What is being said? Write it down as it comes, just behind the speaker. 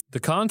The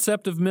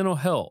concept of mental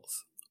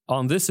health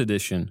on this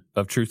edition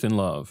of Truth in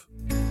Love.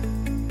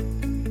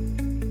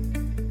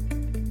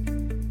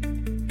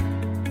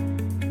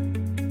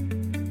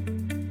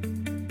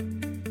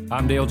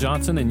 I'm Dale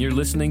Johnson, and you're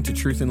listening to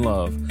Truth in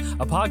Love,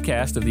 a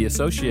podcast of the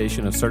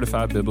Association of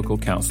Certified Biblical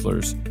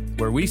Counselors,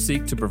 where we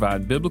seek to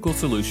provide biblical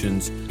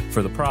solutions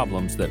for the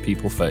problems that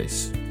people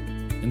face.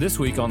 And this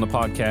week on the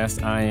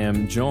podcast, I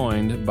am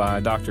joined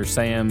by Dr.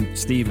 Sam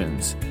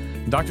Stevens.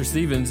 Dr.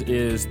 Stevens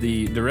is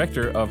the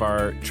director of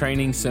our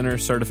Training Center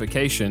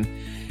certification,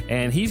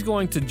 and he's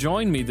going to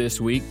join me this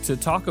week to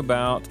talk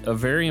about a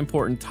very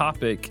important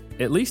topic,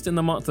 at least in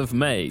the month of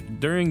May.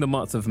 During the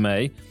month of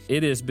May,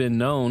 it has been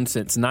known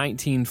since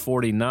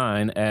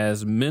 1949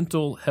 as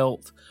Mental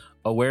Health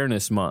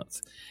Awareness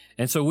Month.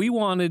 And so we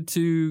wanted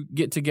to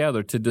get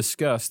together to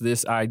discuss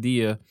this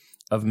idea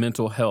of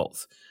mental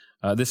health.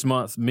 This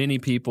month, many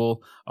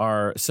people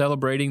are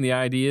celebrating the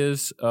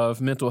ideas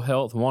of mental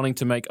health, wanting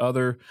to make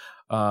other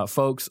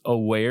folks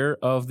aware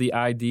of the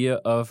idea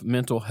of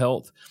mental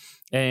health.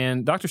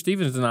 And Dr.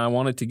 Stevens and I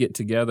wanted to get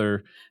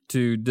together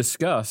to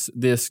discuss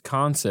this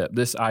concept,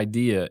 this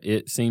idea.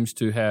 It seems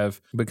to have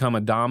become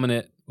a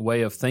dominant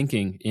way of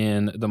thinking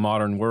in the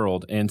modern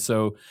world. And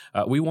so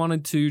we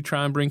wanted to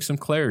try and bring some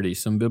clarity,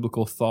 some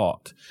biblical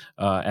thought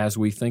as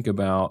we think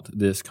about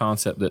this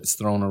concept that's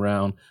thrown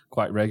around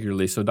quite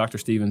regularly. So Dr.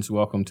 Stevens,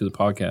 welcome to the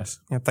podcast.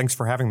 Yeah, thanks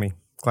for having me.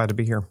 Glad to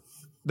be here.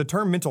 The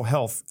term mental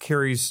health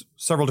carries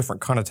several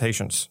different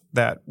connotations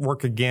that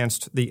work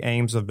against the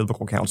aims of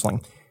biblical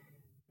counseling.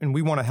 And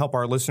we want to help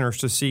our listeners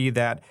to see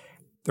that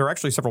there are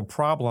actually several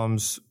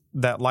problems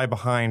that lie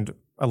behind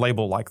a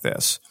label like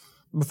this.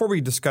 Before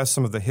we discuss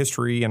some of the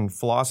history and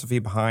philosophy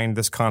behind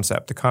this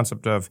concept, the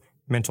concept of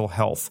mental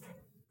health,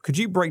 could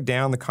you break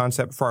down the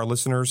concept for our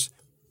listeners?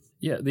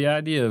 Yeah, the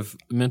idea of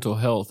mental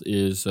health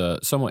is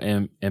somewhat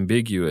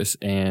ambiguous,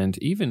 and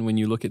even when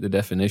you look at the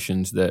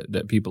definitions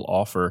that people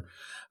offer,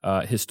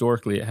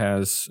 historically it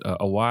has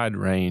a wide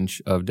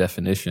range of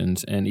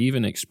definitions and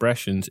even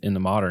expressions in the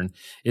modern.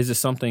 Is this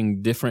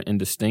something different and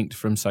distinct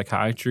from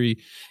psychiatry?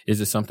 Is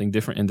this something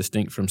different and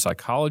distinct from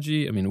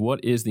psychology? I mean,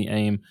 what is the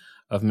aim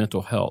of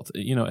mental health?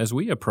 You know, as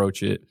we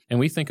approach it and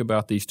we think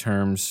about these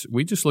terms,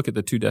 we just look at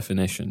the two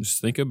definitions.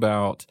 Think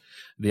about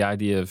the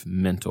idea of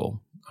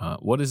mental.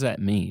 What does that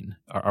mean?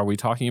 Are we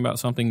talking about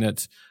something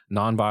that's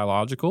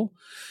non-biological?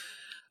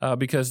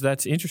 Because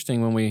that's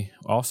interesting when we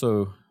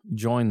also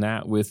join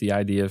that with the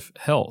idea of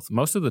health.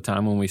 Most of the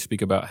time when we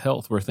speak about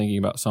health, we're thinking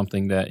about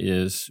something that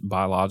is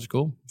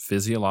biological,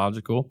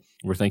 physiological.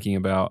 We're thinking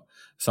about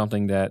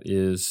something that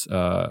is,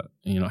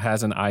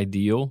 has an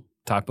ideal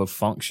type of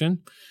function.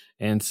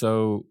 And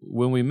so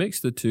when we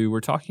mix the two, we're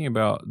talking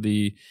about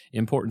the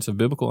importance of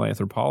biblical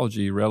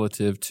anthropology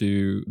relative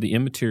to the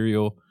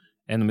immaterial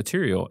and the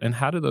material, and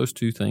how do those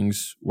two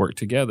things work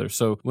together?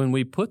 So when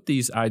we put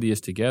these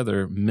ideas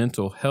together,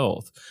 mental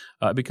health,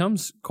 it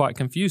becomes quite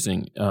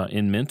confusing.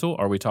 In mental,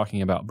 are we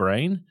talking about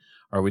brain?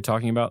 Are we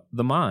talking about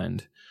the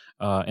mind?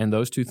 And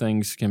those two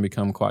things can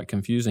become quite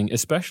confusing,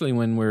 especially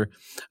when we're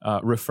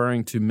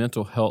referring to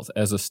mental health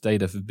as a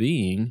state of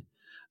being.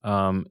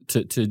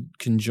 To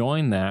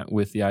conjoin that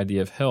with the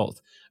idea of health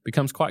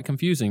becomes quite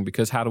confusing,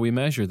 because how do we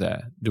measure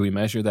that? Do we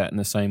measure that in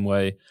the same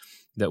way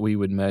that we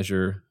would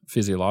measure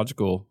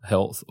physiological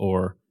health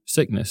or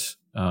sickness?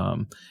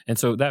 And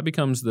so that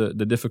becomes the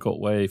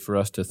difficult way for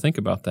us to think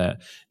about that.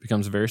 It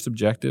becomes very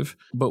subjective.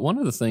 But one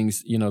of the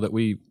things, that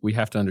we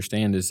have to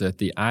understand is that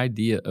the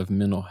idea of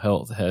mental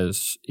health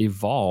has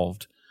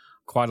evolved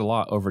quite a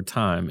lot over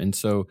time. And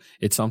so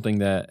it's something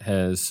that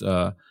has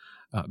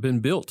been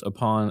built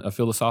upon a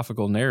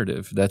philosophical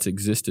narrative that's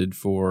existed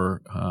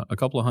for a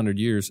couple of hundred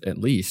years at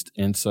least.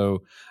 And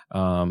so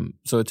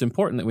it's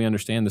important that we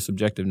understand the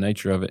subjective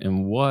nature of it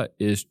and what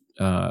is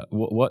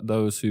what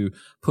those who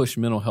push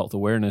mental health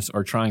awareness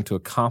are trying to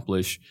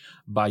accomplish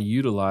by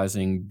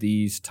utilizing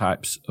these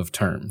types of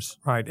terms.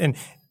 Right. And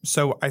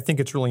so I think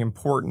it's really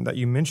important that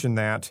you mention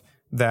that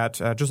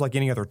just like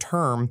any other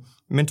term,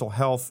 mental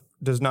health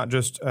does not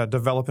just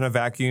develop in a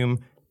vacuum.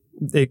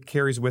 It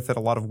carries with it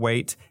a lot of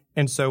weight.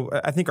 And so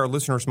I think our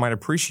listeners might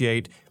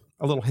appreciate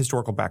a little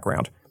historical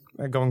background,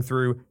 going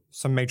through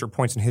some major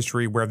points in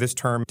history where this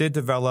term did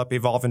develop,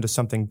 evolve into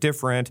something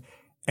different,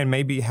 and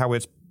maybe how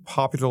it's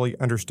popularly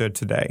understood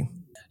today.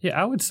 Yeah,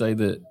 I would say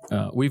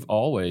that we've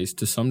always,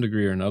 to some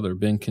degree or another,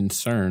 been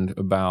concerned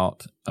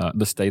about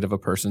the state of a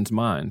person's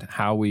mind,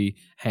 how we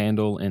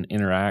handle and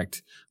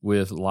interact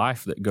with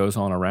life that goes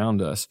on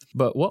around us.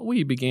 But what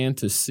we began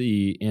to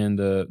see in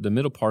the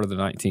middle part of the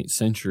 19th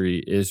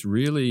century is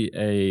really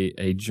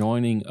a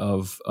joining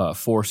of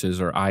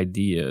forces or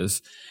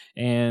ideas.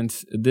 And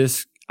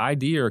this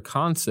idea or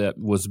concept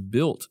was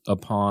built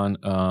upon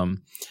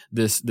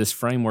this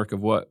framework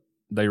of what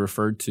they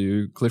referred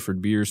to,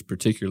 Clifford Beers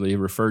particularly,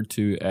 referred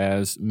to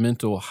as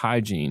mental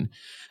hygiene.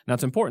 Now,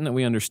 it's important that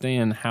we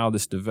understand how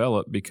this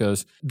developed,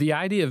 because the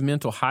idea of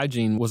mental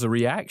hygiene was a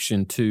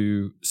reaction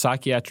to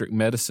psychiatric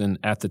medicine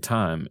at the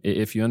time.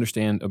 If you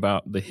understand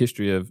about the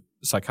history of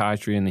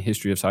psychiatry and the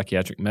history of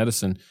psychiatric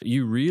medicine,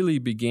 you really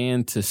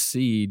began to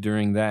see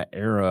during that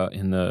era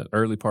in the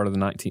early part of the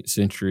 19th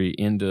century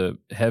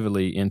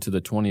heavily into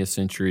the 20th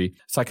century,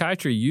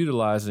 psychiatry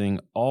utilizing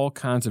all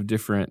kinds of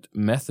different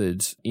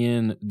methods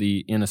in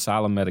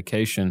asylum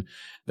medication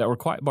that were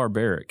quite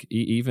barbaric.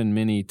 Even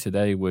many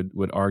today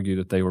would argue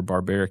that they were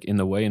barbaric in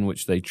the way in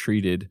which they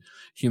treated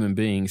human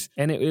beings.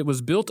 And it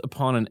was built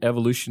upon an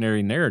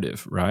evolutionary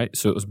narrative, right?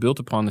 So it was built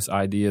upon this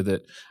idea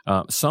that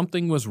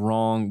something was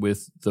wrong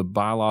with the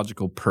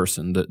biological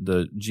person,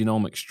 the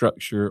genomic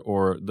structure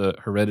or the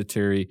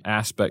hereditary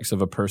aspects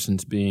of a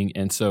person's being.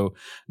 And so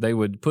they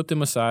would put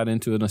them aside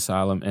into an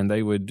asylum, and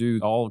they would do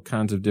all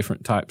kinds of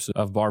different types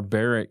of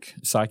barbaric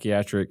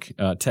psychiatric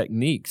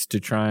techniques to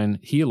try and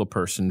heal a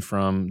person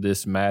from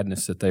this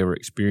madness that they were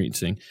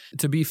experiencing.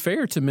 To be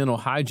fair to mental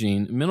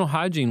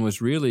hygiene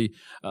was really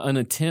an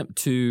attempt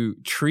to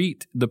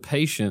treat the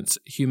patients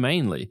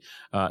humanely.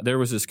 There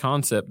was this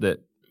concept that,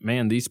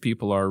 man, these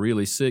people are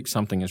really sick,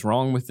 something is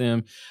wrong with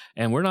them,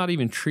 and we're not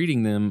even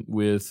treating them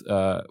with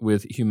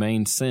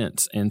humane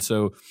sense. And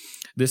so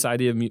this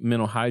idea of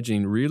mental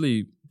hygiene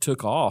really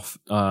took off,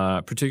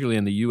 particularly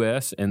in the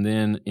U.S. and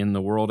then in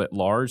the world at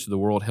large. The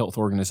World Health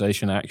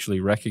Organization actually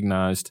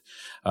recognized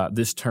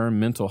this term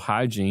mental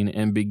hygiene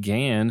and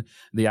began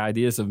the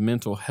ideas of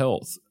mental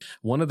health.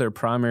 One of their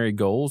primary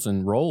goals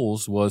and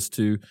roles was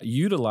to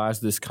utilize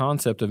this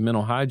concept of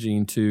mental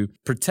hygiene to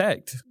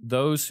protect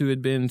those who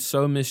had been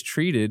so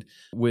mistreated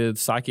with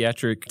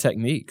psychiatric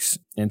techniques.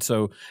 And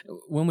so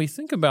when we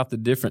think about the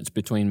difference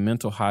between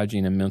mental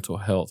hygiene and mental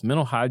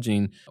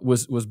hygiene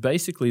was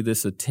basically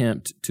this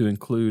attempt to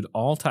include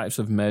all types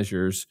of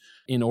measures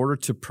in order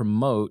to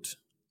promote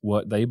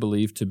what they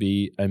believe to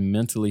be a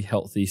mentally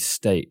healthy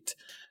state.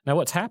 Now,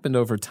 what's happened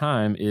over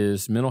time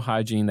is mental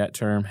hygiene, that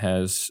term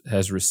has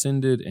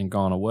rescinded and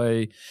gone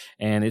away,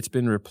 and it's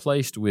been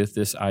replaced with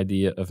this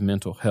idea of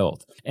mental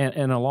health.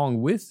 And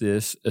along with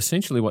this,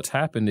 essentially what's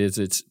happened is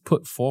it's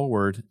put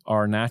forward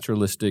our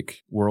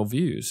naturalistic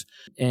worldviews.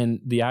 And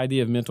the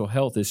idea of mental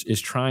health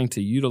is trying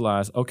to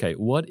utilize, okay,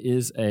 what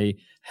is a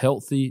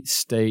healthy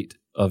state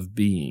of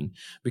being?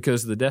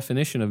 Because the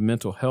definition of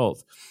mental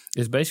health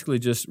is basically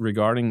just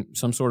regarding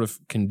some sort of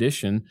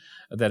condition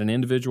that an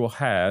individual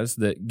has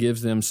that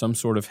gives them some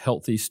sort of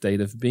healthy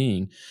state of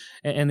being.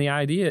 And the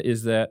idea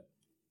is that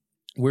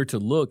we're to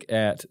look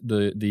at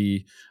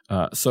the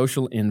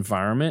social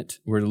environment.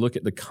 We're to look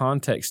at the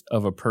context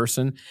of a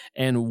person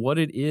and what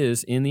it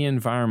is in the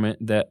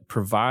environment that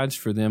provides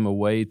for them a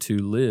way to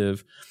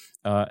live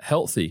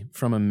healthy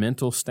from a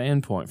mental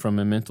standpoint, from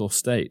a mental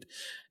state.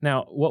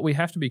 Now, what we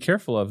have to be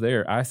careful of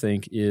there, I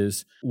think,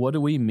 is what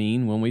do we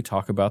mean when we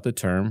talk about the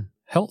term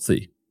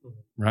healthy,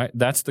 right?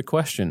 That's the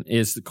question.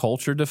 Is the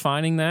culture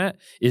defining that?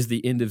 Is the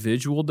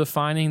individual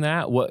defining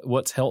that?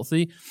 What's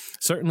healthy?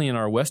 Certainly in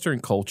our Western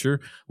culture,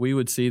 we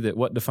would see that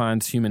what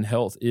defines human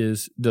health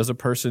is, does a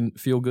person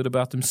feel good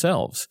about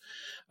themselves?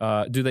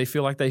 Do they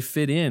feel like they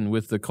fit in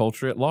with the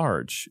culture at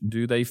large?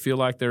 Do they feel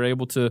like they're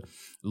able to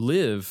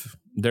live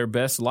their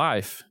best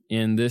life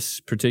in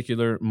this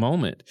particular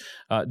moment?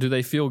 Do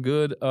they feel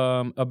good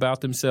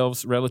about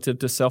themselves relative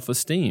to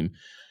self-esteem?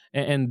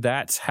 And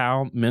that's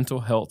how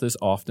mental health is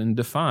often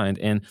defined.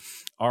 And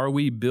are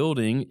we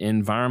building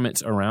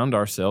environments around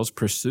ourselves,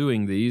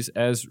 pursuing these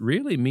as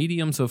really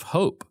mediums of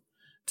hope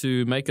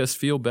to make us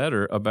feel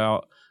better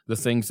about the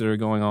things that are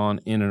going on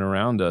in and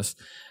around us?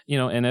 You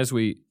know, and as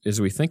we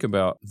think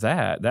about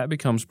that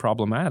becomes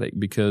problematic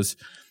because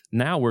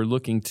now we're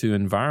looking to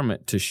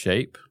environment to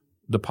shape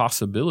the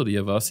possibility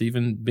of us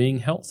even being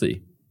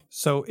healthy.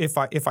 So if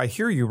I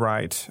hear you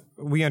right,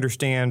 we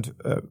understand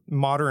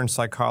modern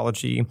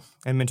psychology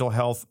and mental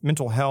health,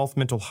 mental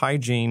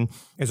hygiene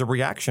is a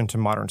reaction to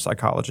modern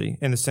psychology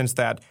in the sense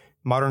that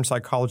modern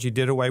psychology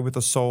did away with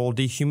the soul,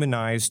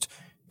 dehumanized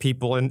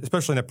people, and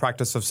especially in the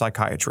practice of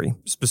psychiatry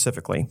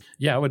specifically.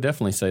 Yeah, I would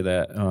definitely say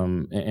that.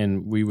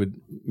 And we would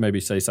maybe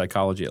say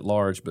psychology at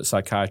large, but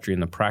psychiatry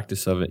and the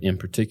practice of it in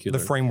particular.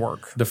 The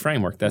framework. The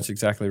framework, that's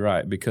exactly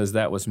right, because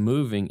that was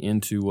moving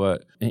into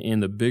what,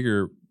 in the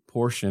bigger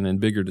portion and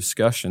bigger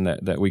discussion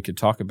that we could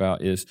talk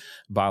about is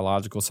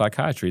biological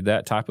psychiatry,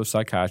 that type of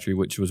psychiatry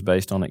which was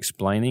based on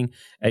explaining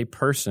a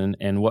person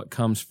and what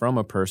comes from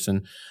a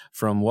person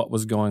from what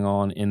was going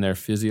on in their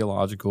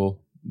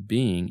physiological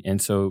being.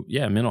 And so,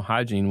 yeah, mental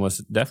hygiene was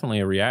definitely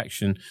a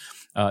reaction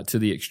to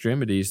the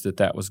extremities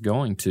that was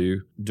going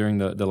to during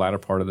the latter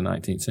part of the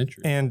 19th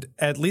century. And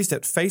at least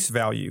at face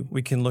value,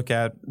 we can look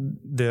at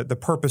the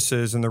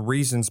purposes and the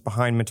reasons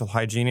behind mental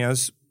hygiene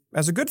as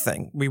a good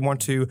thing. We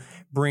want to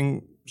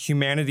bring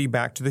humanity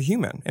back to the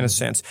human in a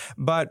sense.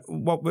 But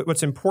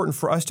what's important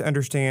for us to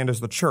understand as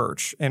the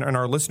church and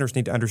our listeners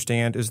need to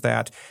understand is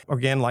that,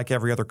 again, like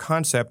every other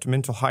concept,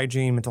 mental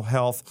hygiene, mental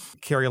health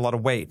carry a lot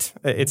of weight.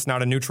 It's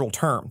not a neutral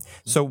term.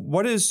 So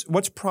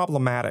what's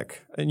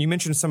problematic? And you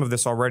mentioned some of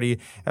this already,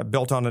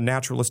 built on a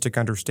naturalistic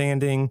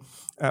understanding,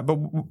 but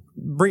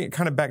bring it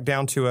kind of back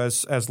down to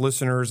us as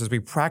listeners as we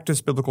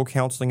practice biblical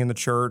counseling in the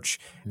church,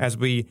 as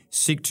we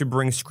seek to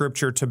bring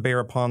Scripture to bear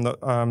upon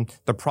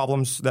the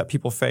problems that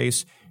people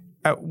face.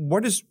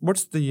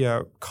 What's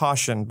the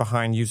caution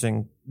behind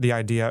using the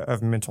idea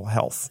of mental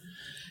health?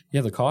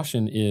 Yeah, the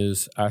caution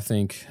is, I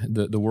think,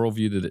 the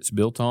worldview that it's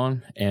built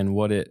on and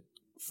what it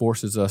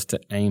forces us to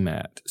aim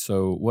at.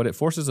 So what it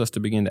forces us to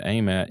begin to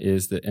aim at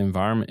is that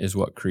environment is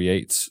what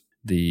creates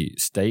the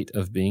state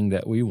of being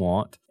that we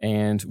want,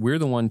 and we're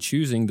the one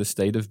choosing the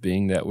state of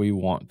being that we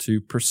want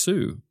to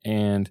pursue.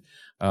 And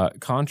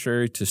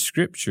contrary to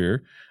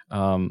Scripture,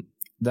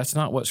 that's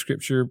not what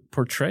Scripture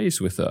portrays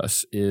with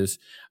us. Is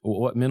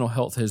what mental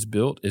health has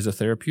built is a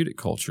therapeutic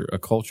culture, a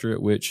culture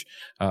at which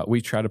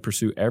we try to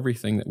pursue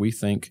everything that we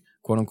think,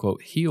 quote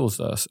unquote, heals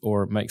us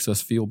or makes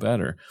us feel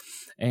better.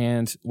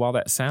 And while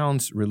that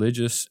sounds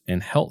religious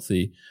and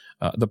healthy,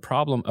 the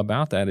problem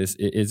about that is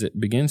it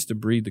begins to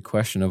breed the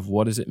question of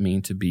what does it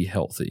mean to be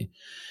healthy?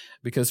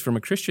 Because from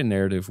a Christian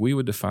narrative, we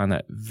would define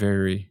that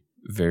very,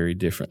 very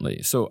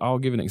differently. So I'll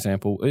give an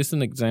example. It's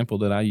an example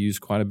that I use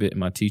quite a bit in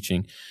my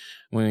teaching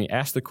when we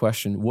ask the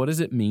question, what does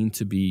it mean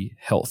to be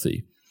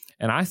healthy?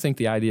 And I think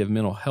the idea of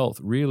mental health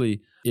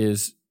really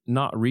is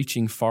not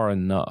reaching far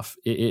enough.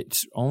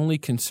 It's only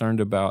concerned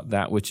about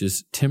that which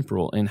is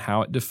temporal and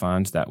how it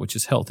defines that which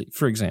is healthy.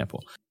 For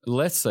example,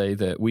 let's say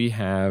that we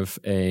have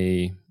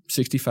a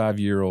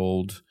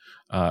 65-year-old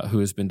who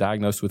has been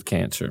diagnosed with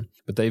cancer,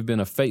 but they've been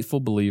a faithful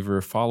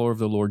believer, follower of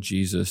the Lord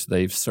Jesus.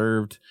 They've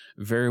served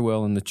very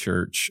well in the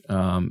church.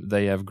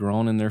 They have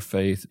grown in their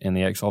faith and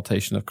the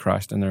exaltation of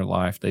Christ in their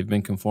life. They've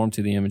been conformed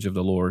to the image of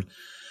the Lord,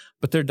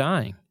 but they're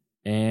dying,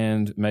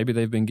 and maybe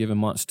they've been given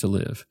months to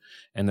live,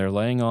 and they're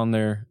laying on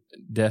their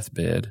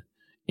deathbed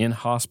in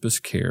hospice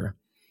care.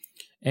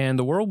 And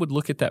the world would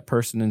look at that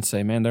person and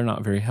say, man, they're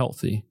not very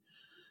healthy.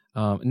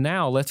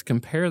 Now let's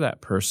compare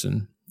that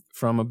person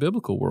from a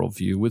biblical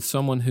worldview with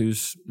someone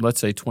who's, let's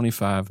say,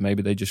 25,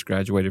 maybe they just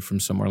graduated from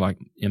somewhere like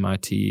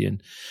MIT,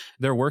 and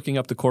they're working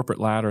up the corporate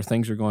ladder.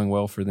 Things are going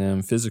well for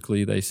them.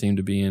 Physically, they seem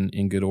to be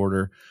in good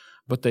order,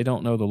 but they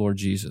don't know the Lord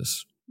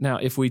Jesus. Now,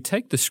 if we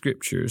take the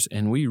Scriptures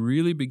and we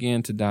really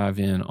begin to dive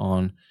in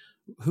on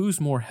who's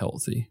more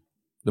healthy,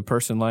 the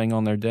person laying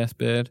on their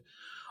deathbed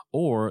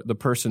or the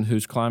person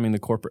who's climbing the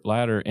corporate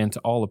ladder and to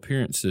all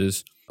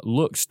appearances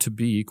looks to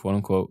be, quote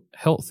unquote,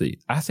 healthy,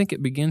 I think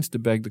it begins to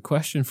beg the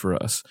question for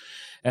us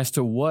as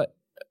to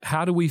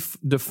how do we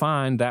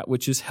define that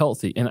which is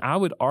healthy? And I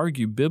would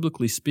argue,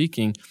 biblically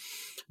speaking,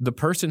 the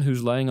person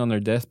who's laying on their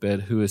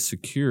deathbed who is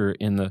secure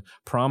in the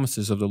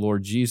promises of the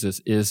Lord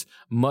Jesus is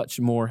much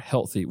more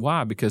healthy.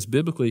 Why? Because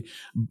biblically,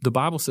 the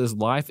Bible says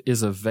life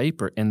is a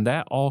vapor, and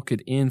that all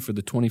could end for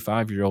the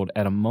 25-year-old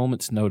at a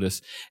moment's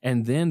notice.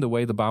 And then the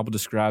way the Bible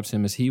describes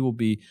him is he will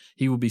be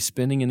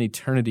spending an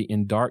eternity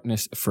in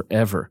darkness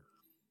forever.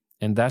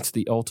 And that's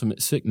the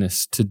ultimate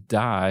sickness, to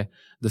die,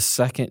 the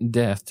second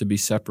death, to be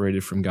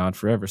separated from God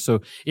forever.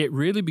 So it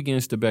really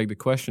begins to beg the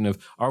question of,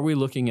 are we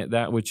looking at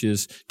that which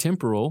is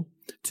temporal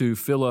to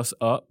fill us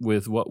up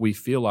with what we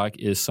feel like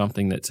is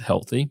something that's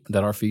healthy,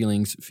 that our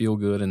feelings feel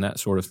good and that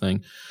sort of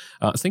thing?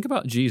 Think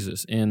about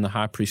Jesus in the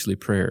high priestly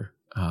prayer.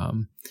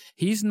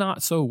 He's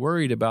not so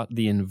worried about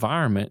the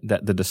environment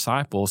that the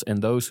disciples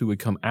and those who would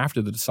come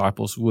after the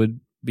disciples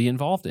would be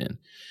involved in.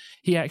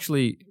 He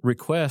actually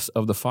requests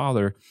of the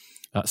Father,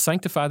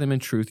 sanctify them in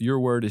truth. Your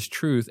word is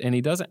truth. And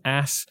he doesn't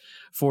ask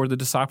for the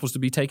disciples to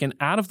be taken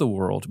out of the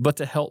world, but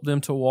to help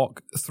them to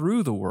walk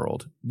through the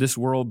world. This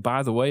world,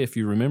 by the way, if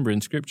you remember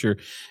in Scripture,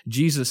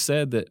 Jesus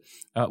said that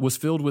was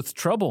filled with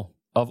trouble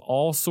of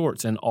all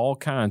sorts and all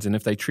kinds. And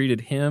if they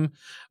treated him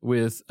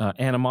with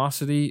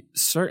animosity,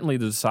 certainly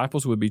the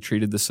disciples would be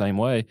treated the same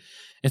way.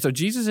 And so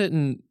Jesus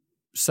isn't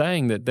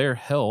saying that their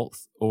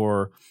health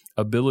or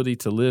ability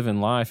to live in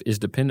life is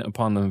dependent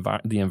upon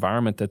the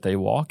environment that they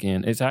walk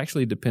in. It's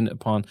actually dependent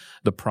upon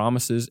the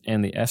promises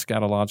and the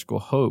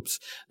eschatological hopes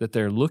that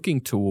they're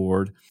looking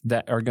toward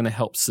that are going to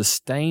help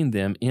sustain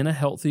them in a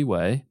healthy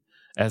way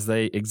as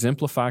they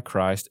exemplify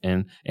Christ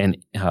and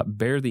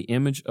bear the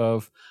image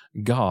of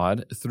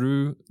God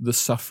through the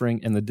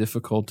suffering and the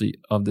difficulty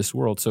of this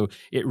world. So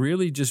it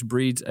really just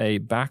breeds a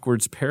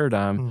backwards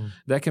paradigm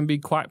that can be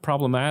quite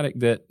problematic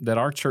that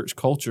our church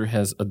culture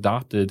has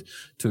adopted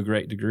to a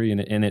great degree,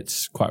 and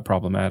it's quite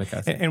problematic,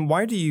 I think. And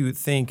why do you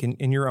think,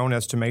 in your own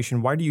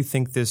estimation, why do you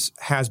think this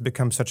has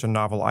become such a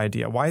novel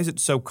idea? Why is it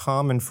so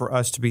common for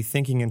us to be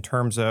thinking in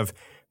terms of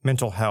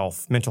mental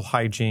health, mental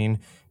hygiene,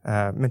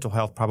 mental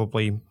health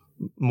probably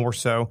more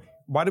so?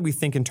 Why do we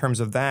think in terms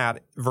of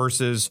that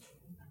versus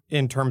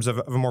in terms of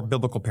a more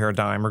biblical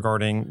paradigm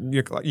regarding,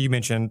 you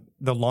mentioned,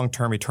 the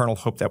long-term eternal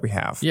hope that we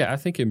have? Yeah, I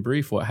think in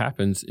brief what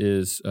happens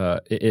is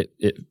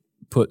it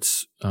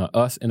puts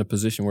us in a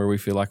position where we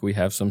feel like we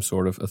have some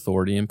sort of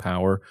authority and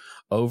power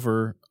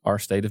over our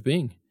state of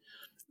being,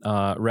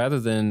 rather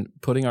than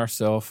putting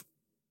ourselves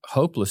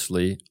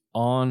hopelessly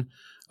on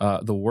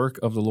the work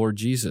of the Lord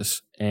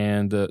Jesus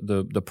and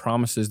the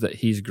promises that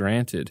He's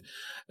granted,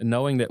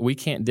 knowing that we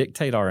can't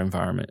dictate our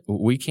environment.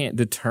 We can't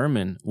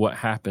determine what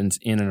happens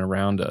in and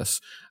around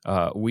us.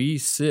 We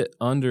sit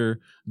under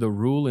the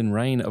rule and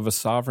reign of a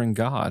sovereign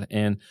God,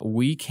 and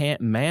we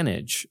can't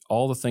manage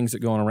all the things that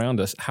go on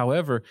around us.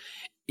 However,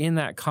 in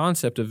that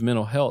concept of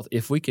mental health,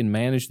 if we can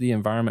manage the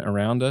environment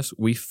around us,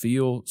 we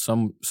feel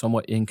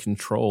somewhat in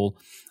control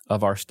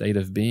of our state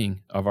of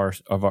being, of our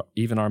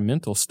even our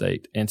mental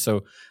state. And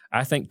so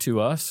I think to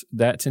us,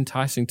 that's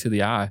enticing to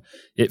the eye.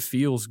 It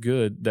feels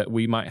good that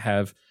we might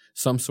have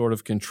some sort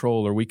of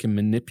control, or we can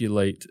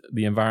manipulate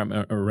the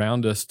environment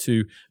around us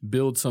to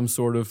build some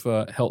sort of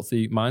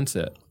healthy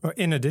mindset.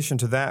 In addition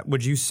to that,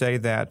 would you say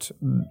that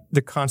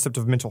the concept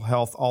of mental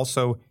health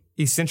also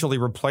essentially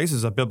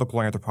replaces a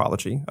biblical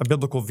anthropology, a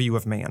biblical view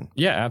of man?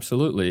 Yeah,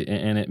 absolutely.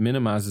 And it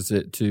minimizes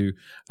it to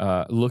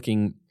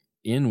looking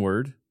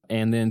inward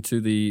and then to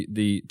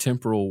the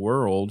temporal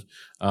world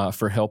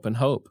for help and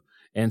hope.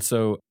 And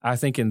so I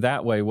think in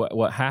that way,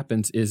 what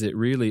happens is it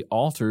really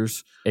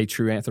alters a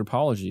true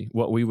anthropology,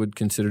 what we would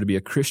consider to be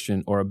a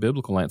Christian or a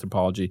biblical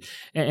anthropology.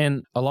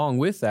 And along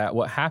with that,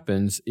 what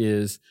happens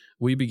is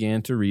we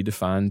began to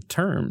redefine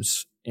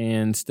terms.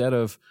 And instead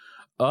of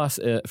us,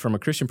 from a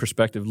Christian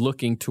perspective,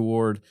 looking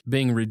toward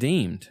being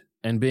redeemed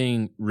and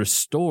being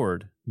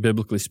restored,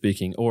 biblically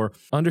speaking, or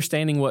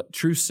understanding what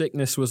true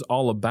sickness was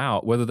all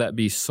about, whether that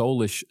be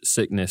soulish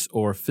sickness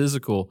or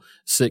physical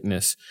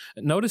sickness.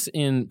 Notice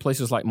in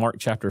places like Mark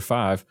chapter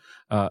 5,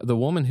 the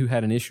woman who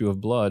had an issue of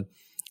blood,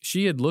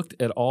 she had looked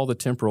at all the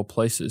temporal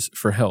places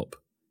for help.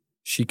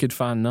 She could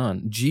find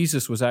none.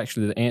 Jesus was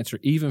actually the answer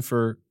even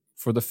for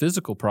the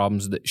physical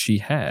problems that she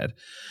had.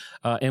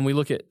 And we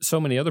look at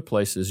so many other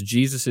places.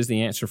 Jesus is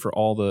the answer for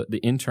all the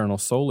internal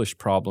soulish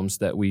problems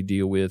that we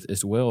deal with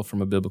as well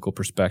from a biblical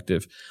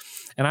perspective.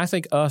 And I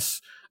think us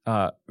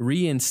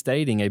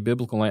reinstating a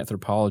biblical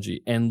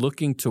anthropology and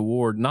looking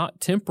toward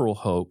not temporal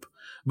hope,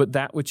 but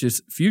that which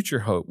is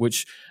future hope,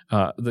 which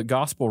the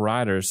gospel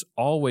writers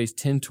always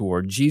tend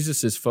toward.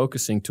 Jesus is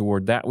focusing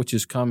toward that which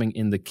is coming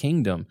in the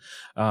kingdom.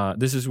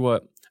 This is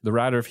what the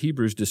writer of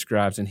Hebrews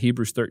describes in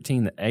Hebrews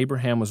 13, that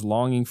Abraham was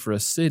longing for a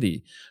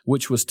city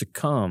which was to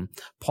come.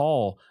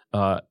 Paul,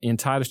 in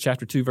Titus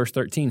chapter 2, verse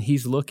 13,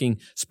 he's looking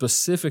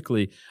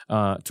specifically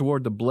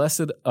toward the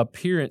blessed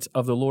appearance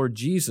of the Lord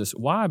Jesus.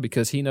 Why?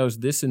 Because he knows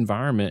this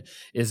environment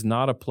is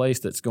not a place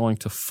that's going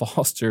to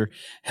foster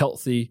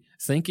healthy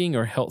thinking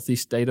or healthy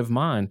state of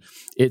mind.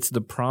 It's the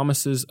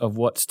promises of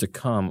what's to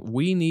come.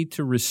 We need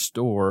to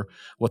restore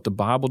what the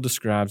Bible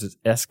describes as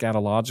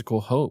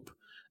eschatological hope.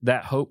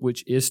 That hope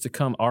which is to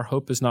come. Our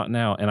hope is not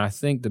now. And I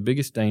think the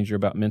biggest danger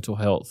about mental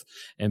health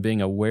and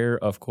being aware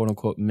of quote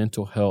unquote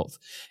mental health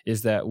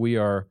is that we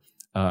are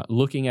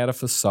looking at a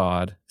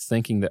facade,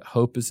 thinking that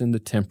hope is in the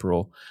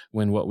temporal,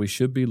 when what we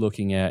should be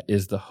looking at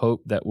is the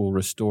hope that will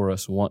restore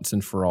us once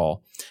and for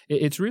all.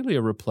 It's really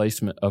a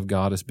replacement of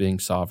God as being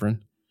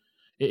sovereign.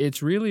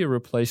 It's really a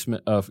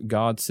replacement of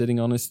God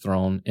sitting on his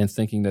throne and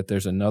thinking that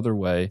there's another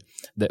way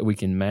that we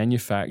can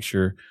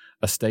manufacture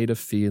a state of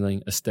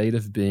feeling, a state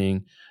of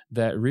being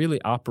that really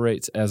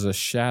operates as a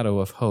shadow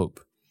of hope.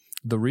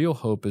 The real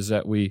hope is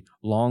that we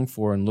long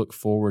for and look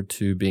forward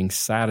to being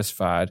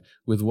satisfied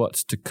with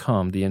what's to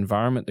come, the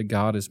environment that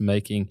God is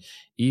making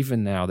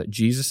even now, that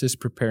Jesus is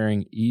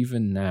preparing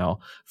even now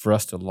for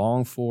us to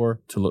long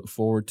for, to look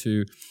forward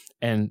to.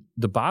 And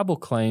the Bible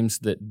claims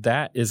that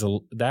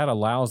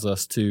allows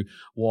us to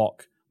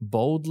walk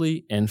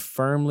boldly and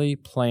firmly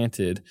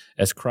planted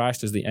as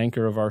Christ is the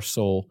anchor of our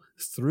soul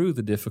through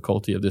the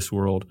difficulty of this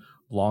world,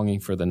 longing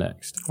for the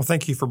next. Well,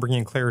 thank you for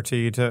bringing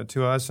clarity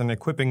to us and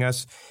equipping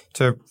us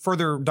to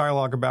further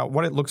dialogue about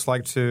what it looks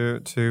like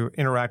to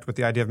interact with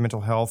the idea of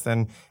mental health.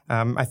 And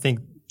I think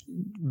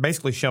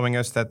basically showing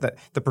us that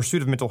the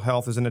pursuit of mental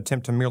health is an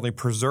attempt to merely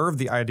preserve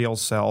the ideal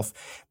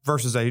self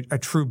versus a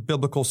true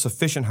biblical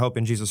sufficient hope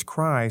in Jesus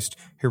Christ,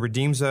 who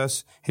redeems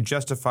us, who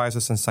justifies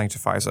us, and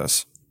sanctifies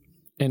us.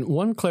 And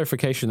one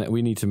clarification that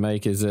we need to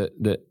make is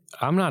that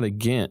I'm not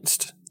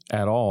against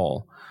at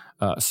all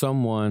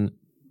someone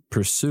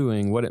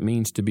pursuing what it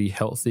means to be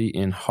healthy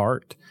in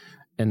heart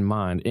and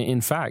mind.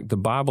 In fact, the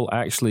Bible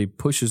actually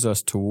pushes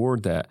us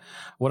toward that.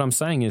 What I'm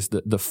saying is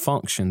that the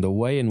function, the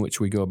way in which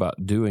we go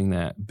about doing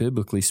that,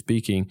 biblically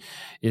speaking,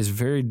 is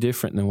very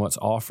different than what's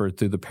offered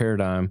through the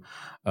paradigm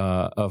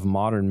of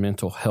modern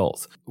mental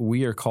health.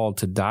 We are called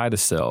to die to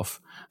self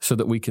so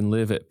that we can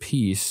live at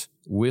peace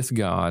with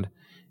God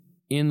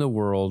in the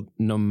world,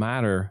 no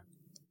matter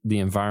the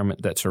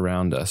environment that's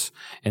around us.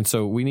 And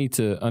so we need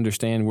to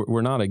understand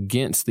we're not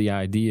against the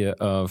idea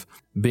of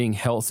being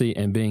healthy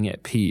and being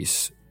at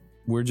peace.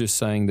 We're just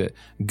saying that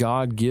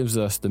God gives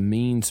us the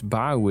means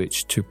by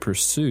which to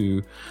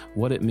pursue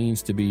what it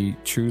means to be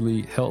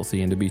truly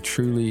healthy and to be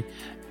truly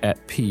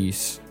at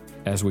peace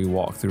as we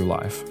walk through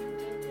life.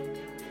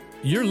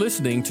 You're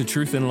listening to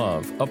Truth in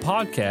Love, a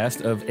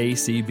podcast of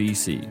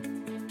ACBC.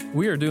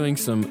 We are doing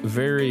some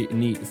very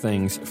neat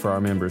things for our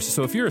members.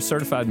 So if you're a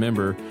certified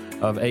member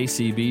of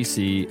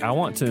ACBC, I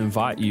want to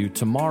invite you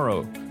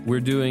tomorrow we're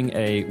doing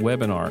a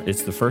webinar.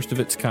 It's the first of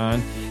its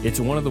kind. It's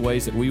one of the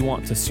ways that we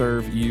want to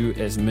serve you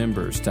as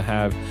members, to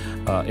have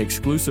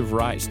exclusive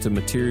rights to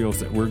materials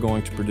that we're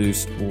going to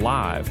produce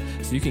live.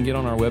 So you can get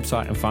on our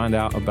website and find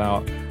out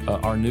about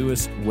our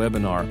newest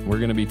webinar. We're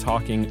going to be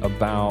talking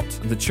about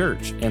the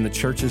church and the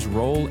church's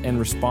role and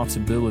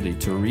responsibility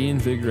to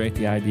reinvigorate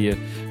the idea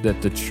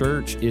that the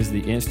church is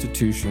the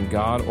institution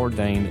God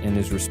ordained and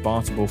is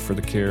responsible for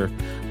the care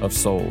of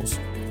souls.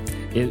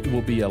 It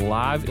will be a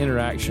live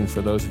interaction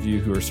for those of you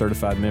who are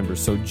certified members.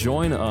 So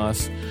join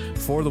us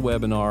for the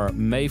webinar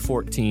May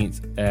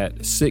 14th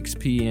at 6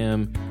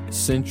 p.m.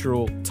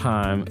 Central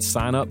Time.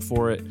 Sign up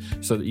for it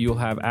so that you'll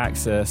have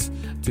access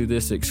to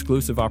this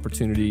exclusive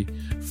opportunity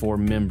for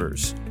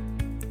members.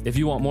 If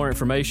you want more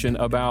information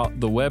about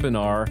the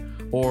webinar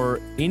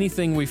or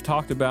anything we've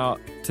talked about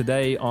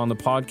today on the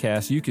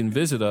podcast, you can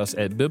visit us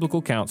at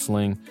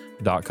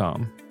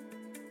biblicalcounseling.com.